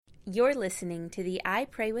You're listening to the I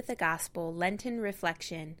Pray with the Gospel Lenten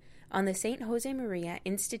Reflection on the St. Josemaria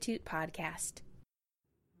Institute podcast.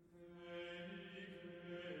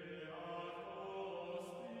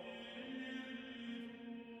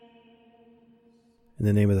 In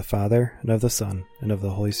the name of the Father, and of the Son, and of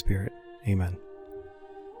the Holy Spirit. Amen.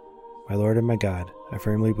 My Lord and my God, I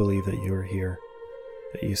firmly believe that you are here,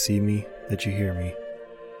 that you see me, that you hear me.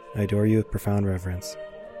 I adore you with profound reverence.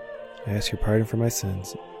 I ask your pardon for my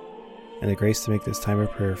sins, and the grace to make this time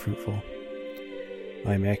of prayer fruitful.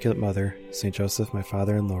 My Immaculate Mother, St. Joseph, my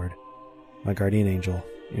Father and Lord, my guardian angel,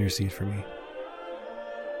 intercede for me.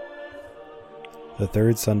 The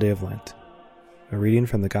third Sunday of Lent. A reading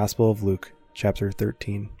from the Gospel of Luke, chapter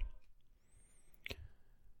 13.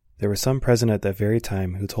 There were some present at that very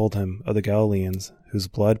time who told him of the Galileans whose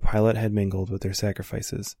blood Pilate had mingled with their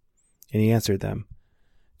sacrifices. And he answered them,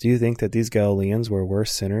 "Do you think that these Galileans were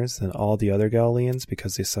worse sinners than all the other Galileans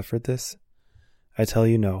because they suffered this? I tell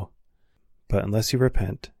you no. But unless you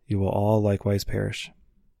repent, you will all likewise perish."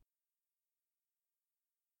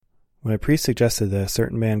 When a priest suggested that a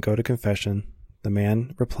certain man go to confession, the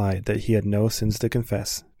man replied that he had no sins to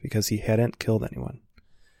confess because he hadn't killed anyone.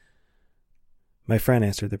 "My friend,"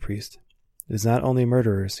 answered the priest, "it is not only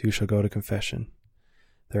murderers who shall go to confession.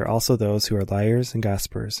 There are also those who are liars and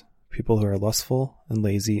gossipers, people who are lustful and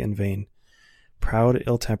lazy and vain, proud,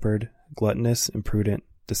 ill-tempered, gluttonous, imprudent,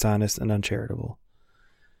 dishonest, and uncharitable."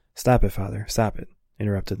 "Stop it, Father, stop it,"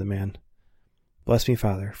 interrupted the man. "Bless me,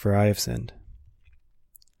 Father, for I have sinned."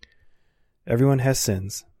 Everyone has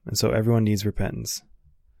sins, and so everyone needs repentance.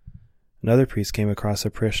 Another priest came across a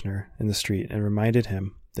parishioner in the street and reminded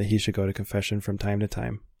him that he should go to confession from time to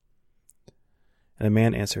time. And the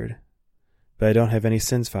man answered, "But I don't have any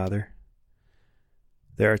sins, Father."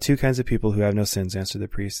 "There are two kinds of people who have no sins," answered the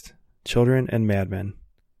priest, "children and madmen.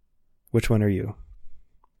 Which one are you?"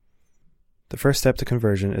 The first step to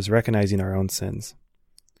conversion is recognizing our own sins.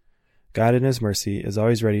 God in His mercy is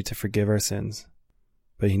always ready to forgive our sins,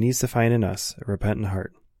 but He needs to find in us a repentant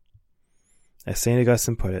heart. As St.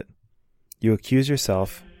 Augustine put it, you accuse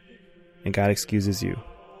yourself, and God excuses you.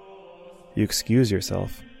 You excuse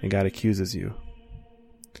yourself, and God accuses you.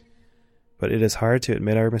 But it is hard to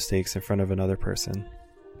admit our mistakes in front of another person,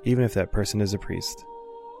 even if that person is a priest.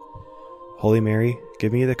 Holy Mary,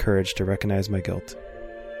 give me the courage to recognize my guilt.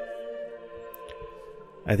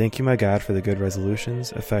 I thank you, my God, for the good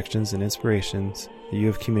resolutions, affections, and inspirations that you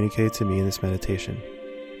have communicated to me in this meditation.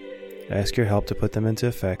 I ask your help to put them into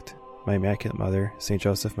effect. My Immaculate Mother, St.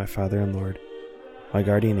 Joseph, my Father and Lord, my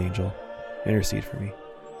guardian angel, intercede for me.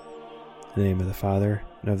 In the name of the Father,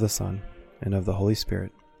 and of the Son, and of the Holy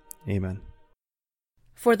Spirit. Amen.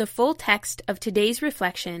 For the full text of today's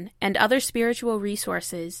reflection and other spiritual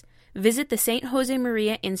resources, visit the St.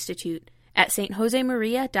 Josemaria Institute at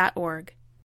stjosemaria.org.